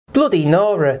Bloody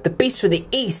Nora, the beast from the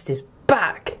east is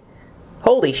back!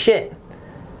 Holy shit.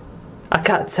 I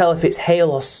can't tell if it's hail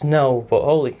or snow, but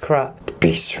holy crap. The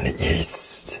beast from the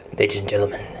east, ladies and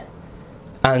gentlemen.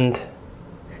 And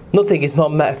nothing is more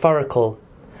metaphorical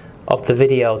of the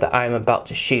video that I'm about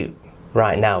to shoot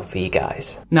right now for you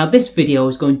guys. Now this video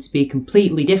is going to be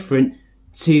completely different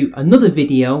to another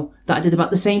video that I did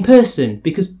about the same person,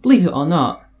 because believe it or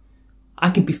not, I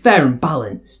can be fair and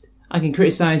balanced. I can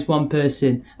criticise one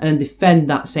person and then defend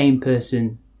that same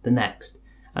person the next.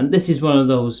 And this is one of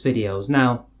those videos.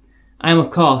 Now, I am of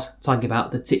course talking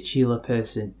about the titular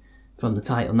person from the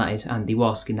title, and that is Andy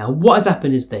Warski. Now what has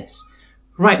happened is this.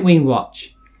 Right Wing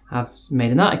Watch have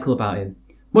made an article about him,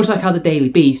 much like how the Daily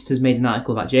Beast has made an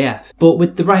article about JF. But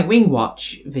with the Right Wing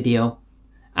Watch video,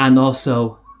 and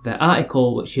also the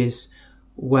article, which is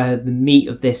where the meat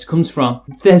of this comes from,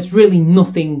 there's really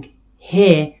nothing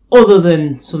here other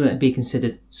than something that would be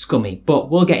considered scummy, but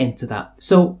we'll get into that.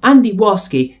 So Andy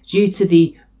Warski, due to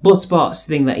the blood sports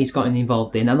thing that he's gotten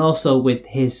involved in, and also with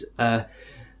his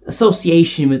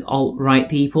association with alt-right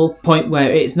people, point where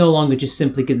it's no longer just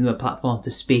simply giving them a platform to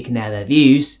speak and air their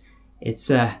views, it's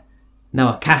now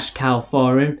a cash cow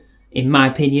for him, in my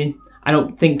opinion. I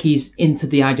don't think he's into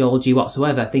the ideology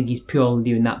whatsoever. I think he's purely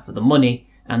doing that for the money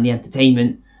and the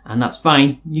entertainment, and that's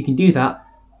fine. You can do that.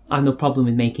 I have no problem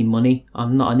with making money.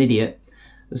 I'm not an idiot.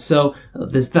 So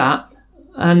there's that.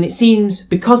 And it seems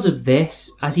because of this,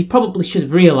 as he probably should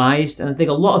have realised, and I think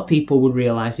a lot of people would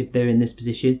realise if they're in this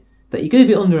position, that you're going to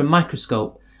be under a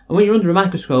microscope. And when you're under a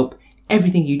microscope,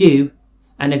 everything you do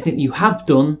and everything you have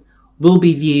done will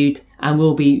be viewed and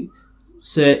will be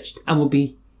searched and will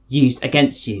be used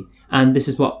against you. And this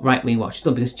is what Right Wing Watch has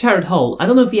done, because Jared Holt, I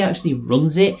don't know if he actually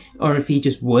runs it or if he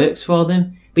just works for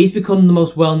them, but he's become the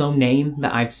most well-known name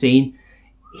that I've seen.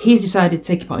 He's decided to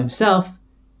take it upon himself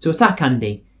to attack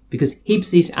Andy, because he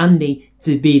perceives Andy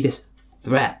to be this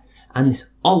threat and this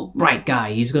alt-right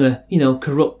guy who's going to, you know,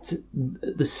 corrupt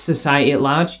the society at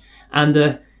large.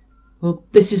 And, well,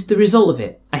 this is the result of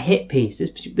it. A hit piece.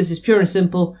 This is pure and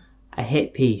simple, a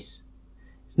hit piece.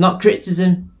 It's not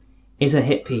criticism, it's a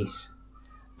hit piece.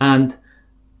 And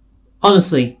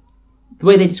honestly, the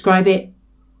way they describe it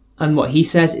and what he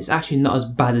says, it's actually not as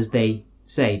bad as they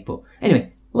say. But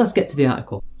anyway, let's get to the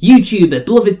article. YouTuber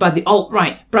beloved by the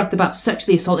alt-right bragged about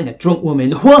sexually assaulting a drunk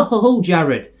woman. Whoa,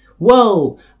 Jared.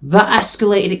 Whoa, that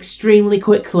escalated extremely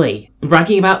quickly.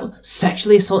 Bragging about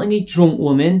sexually assaulting a drunk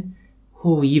woman.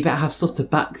 Oh, you better have stuff to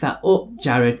back that up,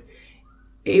 Jared.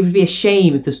 It would be a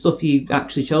shame if the stuff you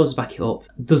actually chose to back it up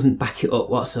doesn't back it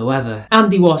up whatsoever.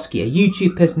 Andy Warski, a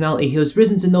YouTube personality who has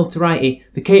risen to notoriety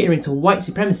for catering to white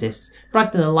supremacists,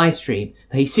 bragged in a live stream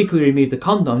that he secretly removed a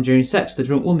condom during sex with a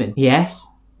drunk woman. Yes,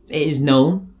 it is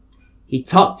known. He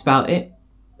talked about it.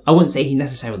 I wouldn't say he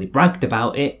necessarily bragged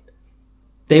about it.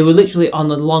 They were literally on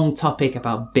a long topic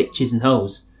about bitches and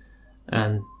hoes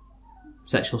and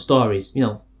sexual stories. You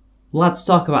know, lads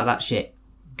talk about that shit.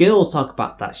 Girls talk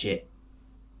about that shit.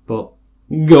 But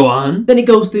go on. Then he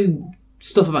goes through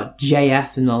stuff about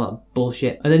JF and all that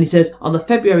bullshit. And then he says, on the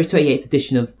February 28th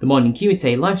edition of the Morning Q&A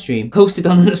livestream, hosted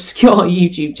on an obscure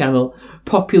YouTube channel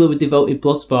popular with devoted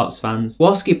blood sports fans,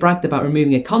 Warski bragged about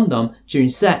removing a condom during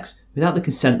sex without the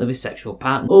consent of his sexual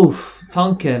partner. Oof,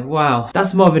 Tonka, wow.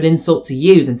 That's more of an insult to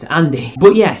you than to Andy.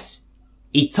 But yes,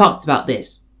 he talked about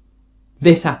this.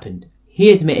 This happened.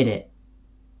 He admitted it.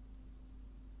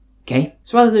 Okay,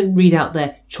 so rather than read out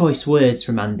their choice words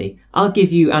from Andy, I'll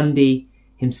give you Andy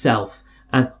himself.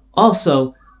 And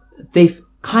also, they've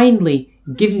kindly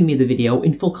given me the video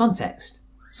in full context.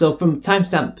 So from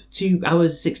timestamp 2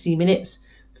 hours 16 minutes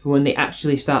for when they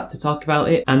actually start to talk about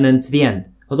it, and then to the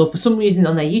end. Although for some reason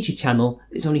on their YouTube channel,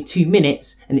 it's only 2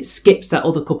 minutes and it skips that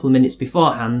other couple of minutes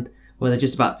beforehand where they're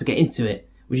just about to get into it,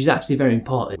 which is actually very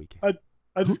important.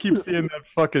 I just keep seeing that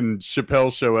fucking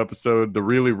Chappelle Show episode, The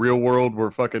Really Real World,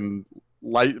 where fucking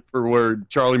where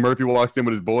Charlie Murphy walks in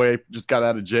with his boy, just got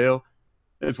out of jail.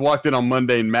 It's walked in on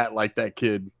Monday and Matt liked that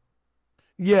kid.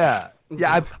 Yeah.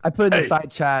 Yeah, I put in the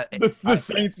side chat. The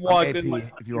Saints walked in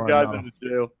like if you guys out of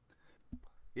jail.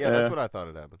 Yeah, that's what I thought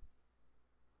had happened.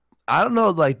 I don't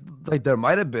know, like there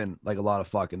might have been like a lot of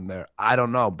fucking there. I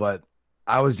don't know, but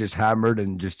I was just hammered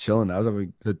and just chilling. I was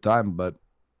having a good time, but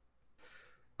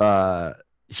yeah,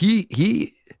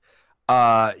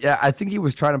 I think he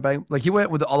was trying to bang, like he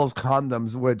went with all those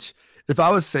condoms, which if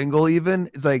I was single even,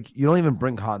 it's like you don't even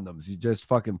bring condoms. You just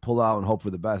fucking pull out and hope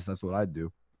for the best. That's what I'd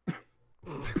do.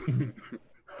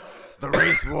 The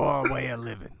race war way of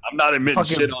living. I'm not admitting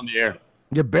shit on the air.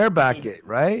 You bareback it,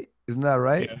 right? Isn't that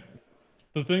right? Yeah.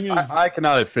 The thing is, I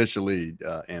cannot officially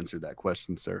answer that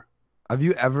question, sir. Have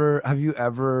you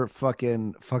ever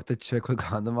fucking fucked a chick with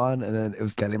condom on and then it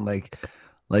was getting like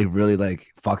really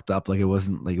like fucked up, like it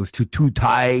wasn't like it was too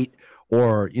tight,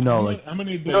 or like how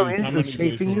many you know what I days? mean? How It was many days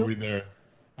chafing were you. we there?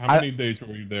 How I many days were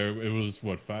we there? It was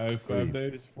what, five 3,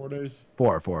 days, 4 days,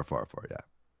 4, yeah.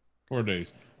 4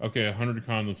 days. Okay, 100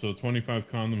 condoms, so 25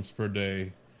 condoms per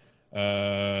day.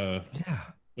 Uh, Yeah.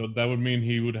 so that would mean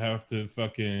he would have to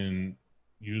fucking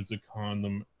use a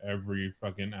condom every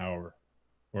fucking hour,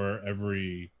 or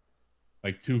every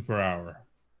like 2 per hour.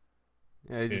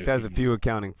 Yeah, he just If has a he- few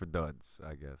accounting for duds,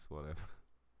 I guess. Whatever.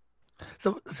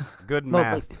 So Good No,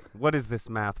 math. like- What is this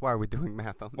math? Why are we doing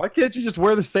math on Why can't you just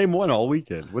wear the same one all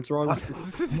weekend? What's wrong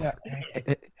with this? yeah.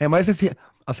 Hey, my sister,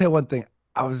 I'll say one thing.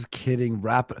 I was kidding.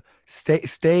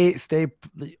 Stay.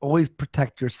 Always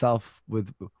protect yourself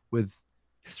with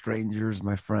strangers,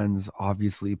 my friends.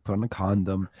 Obviously, put on a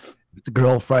condom. If it's a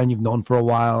girlfriend you've known for a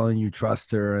while and you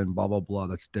trust her, and blah blah blah.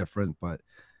 That's different, but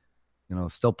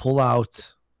still pull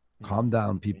out. Calm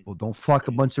down, people. Don't fuck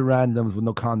a bunch of randoms with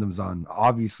no condoms on.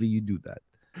 Obviously, you do that.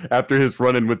 After his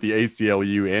run-in with the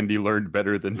ACLU, Andy learned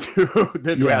better than to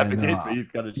Yeah, advocate no. that he's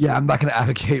got to. Yeah, I'm not gonna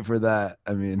advocate for that.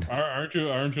 I mean, Aren't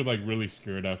you like really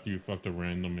scared after you fucked a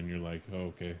random and you're like,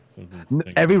 oh, okay, something's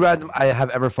every random I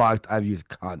have ever fucked, I've used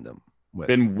condom with.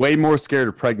 Been way more scared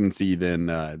of pregnancy than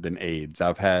AIDS.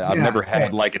 I've Yeah, never had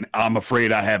same. like an I'm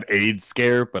afraid I have AIDS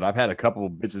scare, but I've had a couple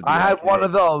of bitches. I had one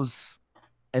of those.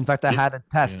 In fact, I Yeah. had a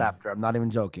test Yeah. after. I'm not even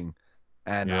joking,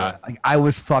 and Yeah. I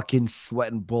was fucking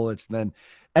sweating bullets. And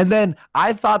then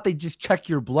I thought they just check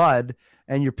your blood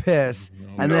and your piss,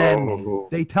 and then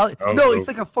they tell you, Oh, no, no. it's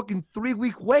like a fucking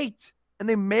 3-week wait, and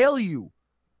they mail you.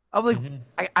 I'm like, Mhm.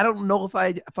 I don't know if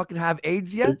I fucking have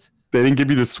AIDS yet. They didn't give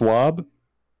you the swab.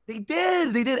 They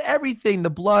did everything, the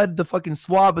blood, the fucking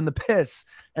swab, and the piss.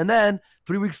 And then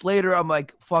 3 weeks later, I'm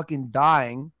like fucking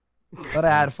dying. Thought I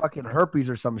had fucking herpes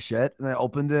or some shit, and I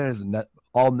opened it and it's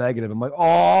all negative. I'm like,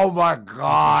 oh my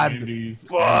god, 90s,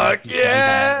 Fuck he's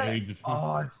yeah! AIDS. oh,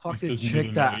 I fucked He a doesn't chick get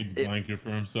an that. AIDS blanket for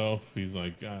himself. He's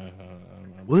like, I'm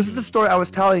Well, this is the good. story I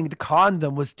was telling. The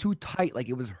condom was too tight, like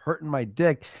it was hurting my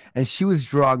dick, and she was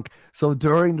drunk. So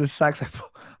during the sex,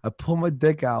 I pulled my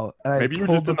dick out, and Maybe I you're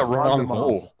pulled just in the wrong condom off.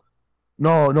 hole.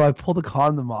 No, I pulled the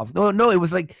condom off. No, it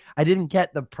was like I didn't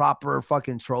get the proper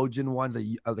fucking Trojan ones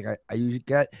that I usually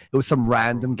get. It was some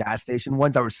random gas station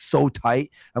ones that were so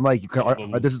tight. I'm like,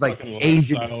 this is like Fucking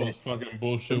Asian lifestyle, fit. fucking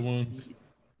bullshit ones.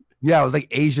 Yeah, it was like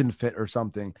Asian fit or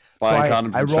something. Buying So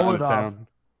condoms I in roll it off. Chinatown.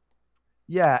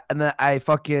 Yeah, and then I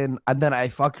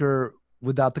fuck her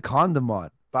without the condom on.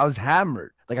 But I was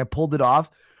hammered. Like I pulled it off,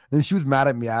 and then she was mad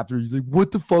at me after. She's like, "What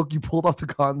the fuck? You pulled off the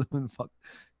condom and fuck."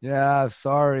 Yeah,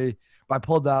 sorry. But I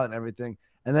pulled out and everything.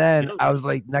 And then You know- I was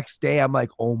like, next day, I'm like,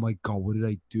 oh my god, what did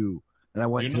I do? And I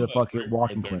went You to know the that's fucking rape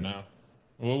walking right there clinic. now.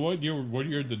 Well, what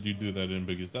year did you do that in?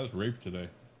 Because that's rape today.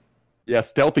 Yeah,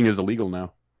 stealthing is illegal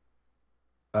now.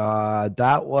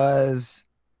 That was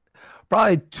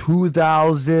probably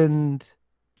 2009.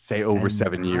 Say over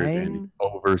 7 years, Andy.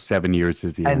 Over 7 years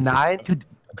is the answer.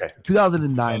 Okay.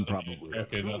 2009 probably.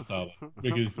 Okay, that's solid.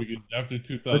 Because after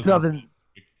 2000, 2000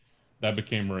 that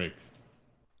became rape.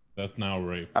 That's now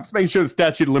rape. I'm just making sure the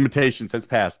statute of limitations has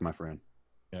passed, my friend.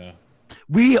 Yeah.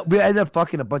 We ended up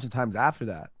fucking a bunch of times after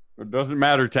that. It doesn't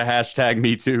matter to hashtag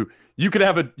me too. You could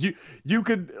have you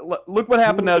could look what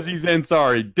happened to Aziz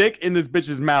Ansari. Dick in this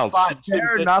bitch's mouth.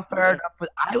 Fair enough. But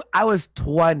I was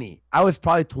 20. I was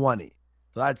probably 20.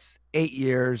 So that's 8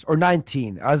 years or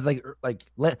 19. I was like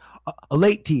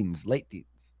late teens.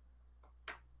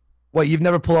 What, you've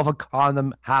never pulled off a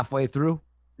condom halfway through?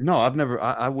 No, I've never.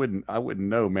 I wouldn't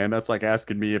know, man. That's like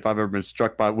asking me if I've ever been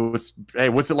struck by. What's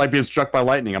it like being struck by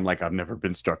lightning? I'm like, I've never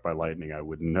been struck by lightning. I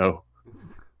wouldn't know.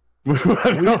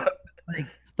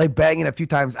 Like banging a few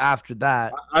times after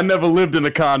that. I never lived in a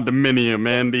condominium,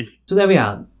 Andy. So there we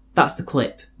are. That's the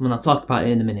clip, and I'll talk about it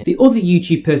in a minute. The other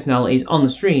YouTube personalities on the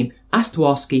stream asked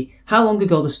Warski how long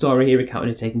ago the story he recounted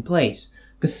had taken place,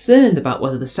 concerned about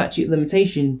whether the statute of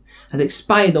limitation had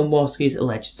expired on Warski's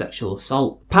alleged sexual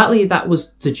assault. Partly that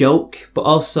was the joke, but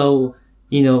also,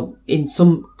 in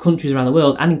some countries around the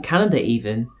world, and in Canada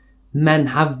even, men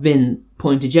have been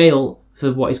put into jail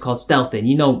for what is called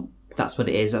stealthing. That's what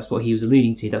it is, that's what he was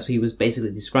alluding to, that's what he was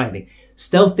basically describing.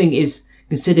 Stealthing is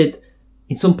considered,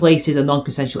 in some places, a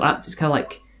non-consensual act. It's kind of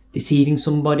like deceiving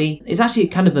somebody. It's actually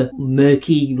kind of a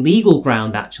murky legal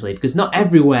ground, actually, because not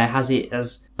everywhere has it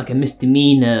as like a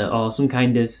misdemeanor or some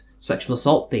kind of sexual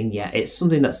assault thing yet. It's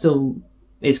something that still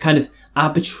is kind of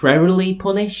arbitrarily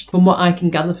punished, from what I can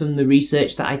gather from the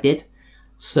research that I did.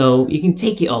 So you can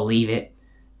take it or leave it.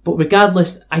 But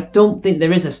regardless, I don't think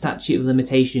there is a statute of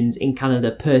limitations in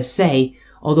Canada per se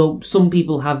although some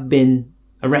people have been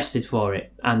arrested for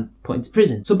it and put into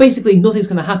prison. So basically nothing's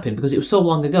going to happen because it was so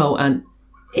long ago, and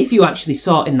if you actually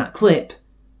saw it in that clip,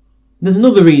 there's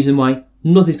another reason why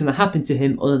nothing's going to happen to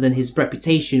him other than his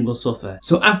reputation will suffer.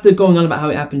 So after going on about how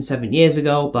it happened 7 years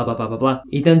ago, blah blah blah blah blah,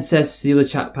 he then says to the other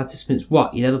chat participants,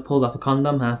 what, you never pulled off a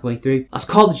condom halfway through? That's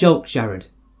called a joke, Jared.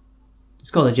 It's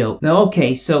called a joke. Now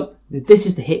okay, so this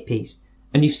is the hit piece,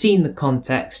 and you've seen the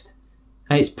context,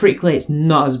 and it's pretty clear it's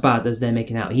not as bad as they're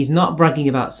making out. He's not bragging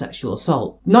about sexual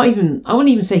assault. Not even, I wouldn't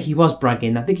even say he was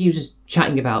bragging, I think he was just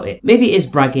chatting about it. Maybe it is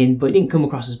bragging, but it didn't come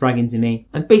across as bragging to me.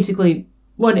 And basically,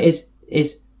 what it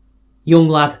is young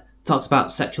lad talks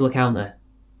about sexual encounter.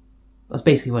 That's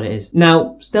basically what it is.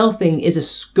 Now, stealthing is a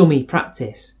scummy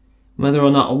practice. Whether or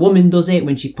not a woman does it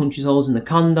when she punches holes in the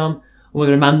condom, or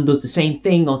whether a man does the same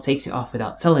thing or takes it off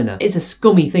without telling her. It's a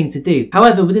scummy thing to do.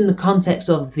 However, within the context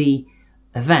of the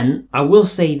event, I will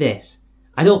say this.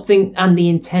 I don't think Andy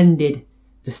intended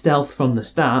to stealth from the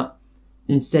start.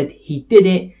 Instead, he did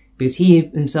it because he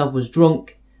himself was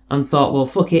drunk and thought, well,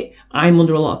 fuck it, I'm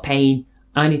under a lot of pain,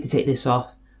 I need to take this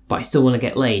off, but I still want to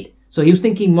get laid. So he was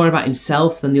thinking more about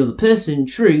himself than the other person,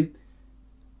 true.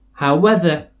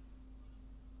 However,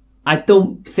 I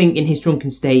don't think in his drunken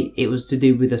state it was to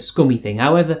do with a scummy thing.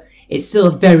 However, it's still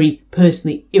a very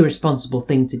personally irresponsible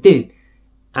thing to do.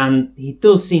 And he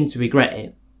does seem to regret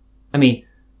it. I mean,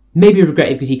 maybe regret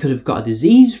it because he could have got a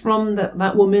disease from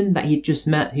that woman that he'd just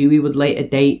met, who he would later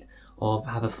date or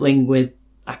have a fling with.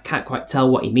 I can't quite tell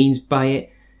what he means by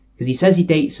it, because he says he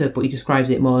dates her, but he describes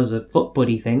it more as a fuck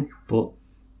buddy thing. But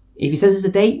if he says it's a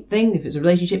date thing, if it's a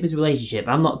relationship, it's a relationship.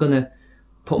 I'm not going to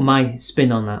put my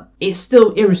spin on that. It's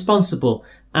still irresponsible.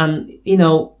 And, you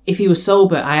know, if he was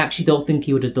sober, I actually don't think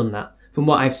he would have done that. From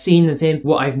what I've seen of him,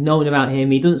 what I've known about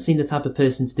him, he doesn't seem the type of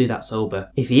person to do that sober.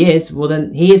 If he is, well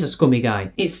then he is a scummy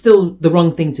guy. It's still the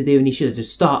wrong thing to do and he should have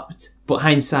just stopped. But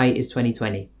hindsight is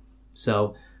 20/20.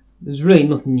 So there's really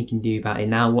nothing you can do about it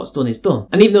now. What's done is done.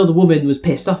 And even though the woman was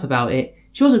pissed off about it,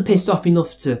 she wasn't pissed off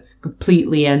enough to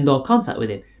completely end all contact with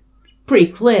him. It's pretty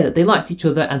clear that they liked each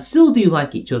other and still do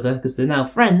like each other because they're now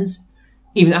friends,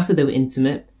 even after they were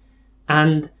intimate.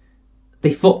 And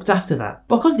they fucked after that.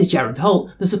 But according to Jared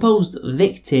Holt, the supposed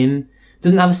victim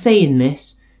doesn't have a say in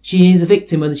this. She is a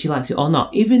victim whether she likes it or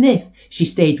not, even if she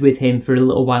stayed with him for a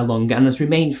little while longer and has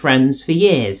remained friends for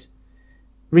years.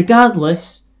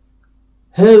 Regardless,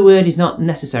 her word is not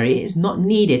necessary. It is not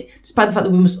needed, despite the fact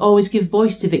that we must always give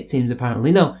voice to victims,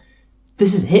 apparently. No,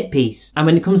 this is a hit piece. And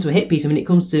when it comes to a hit piece, I mean, it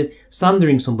comes to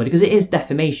slandering somebody, because it is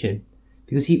defamation.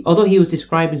 Because although he was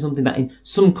describing something that in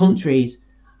some countries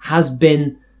has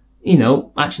been, you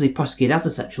know, actually prosecuted as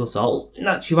a sexual assault, in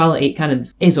actuality it kind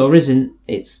of is or isn't.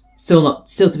 It's still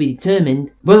to be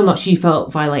determined. Whether or not she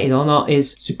felt violated or not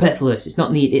is superfluous. It's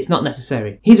not needed. It's not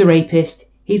necessary. He's a rapist.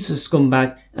 He's a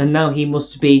scumbag, and now he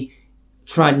must be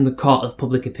tried in the court of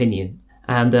public opinion.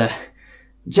 And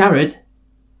Jared,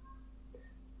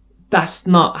 that's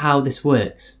not how this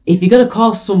works. If you're going to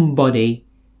call somebody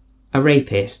a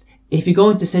rapist, if you're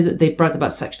going to say that they bragged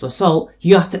about sexual assault,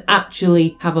 you have to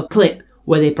actually have a clip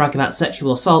where they brag about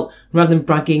sexual assault, rather than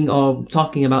bragging or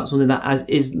talking about something that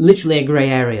is literally a grey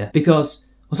area. Because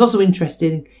what's also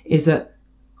interesting is that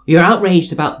you're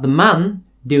outraged about the man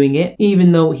doing it,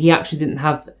 even though he actually didn't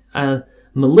have a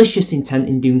malicious intent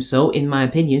in doing so, in my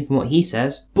opinion, from what he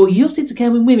says. But you don't seem to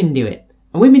care when women do it.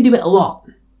 And women do it a lot.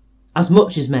 As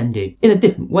much as men do. In a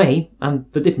different way,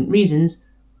 and for different reasons.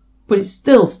 But it's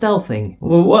still stealthing.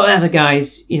 Well, whatever,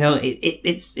 guys. You know, it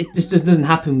just doesn't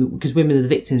happen because women are the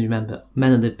victims, remember.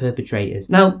 Men are the perpetrators.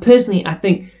 Now, personally, I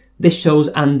think this shows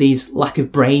Andy's lack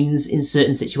of brains in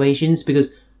certain situations,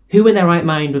 because who in their right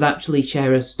mind would actually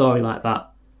share a story like that?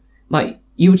 Like,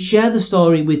 you would share the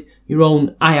story with your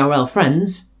own IRL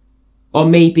friends, or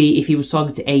maybe if he was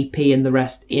talking to AP and the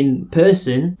rest in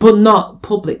person, but not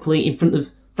publicly in front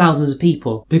of thousands of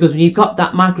people. Because when you've got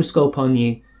that microscope on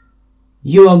you,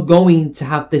 you are going to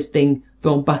have this thing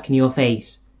thrown back in your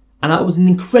face. And that was an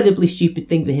incredibly stupid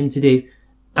thing for him to do.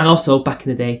 And also, back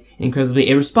in the day, an incredibly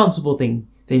irresponsible thing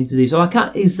for him to do. So I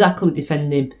can't exactly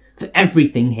defend him for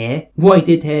everything here. What he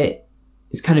did here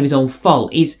is kind of his own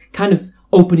fault. He's kind of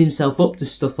opened himself up to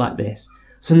stuff like this.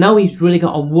 So now he's really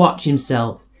got to watch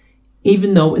himself.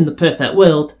 Even though in the perfect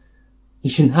world, he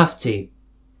shouldn't have to.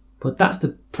 But that's the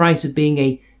price of being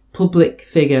a public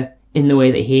figure in the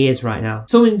way that he is right now.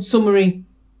 So in summary,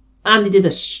 Andy did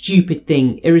a stupid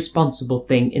thing, irresponsible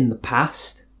thing in the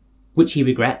past, which he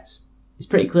regrets. It's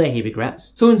pretty clear he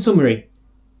regrets. So in summary,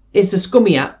 it's a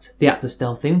scummy act, the act of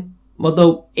stealthing.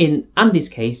 although in Andy's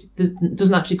case, it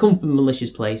doesn't actually come from a malicious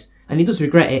place, and he does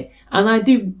regret it. And I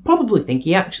do probably think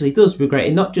he actually does regret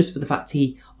it, not just for the fact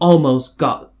he almost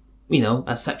got,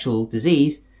 a sexual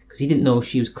disease, because he didn't know if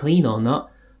she was clean or not,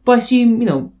 but I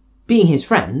assume, being his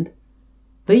friend,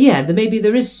 that yeah,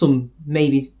 there is some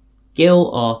maybe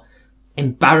guilt or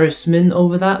embarrassment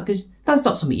over that, because that's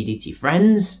not something you do to your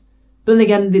friends. But then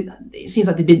again, it seems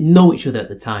like they didn't know each other at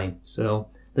the time, so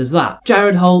there's that.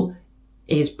 Jared Holt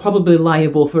is probably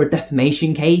liable for a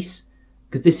defamation case,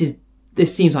 because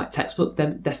this seems like textbook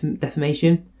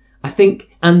defamation. I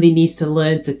think Andy needs to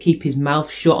learn to keep his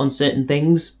mouth shut on certain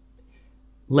things,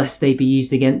 lest they be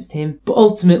used against him. But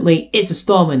ultimately, it's a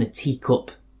storm in a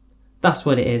teacup. That's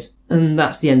what it is. And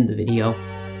that's the end of the video.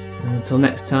 And until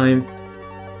next time,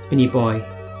 it's been your boy,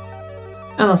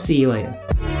 and I'll see you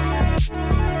later.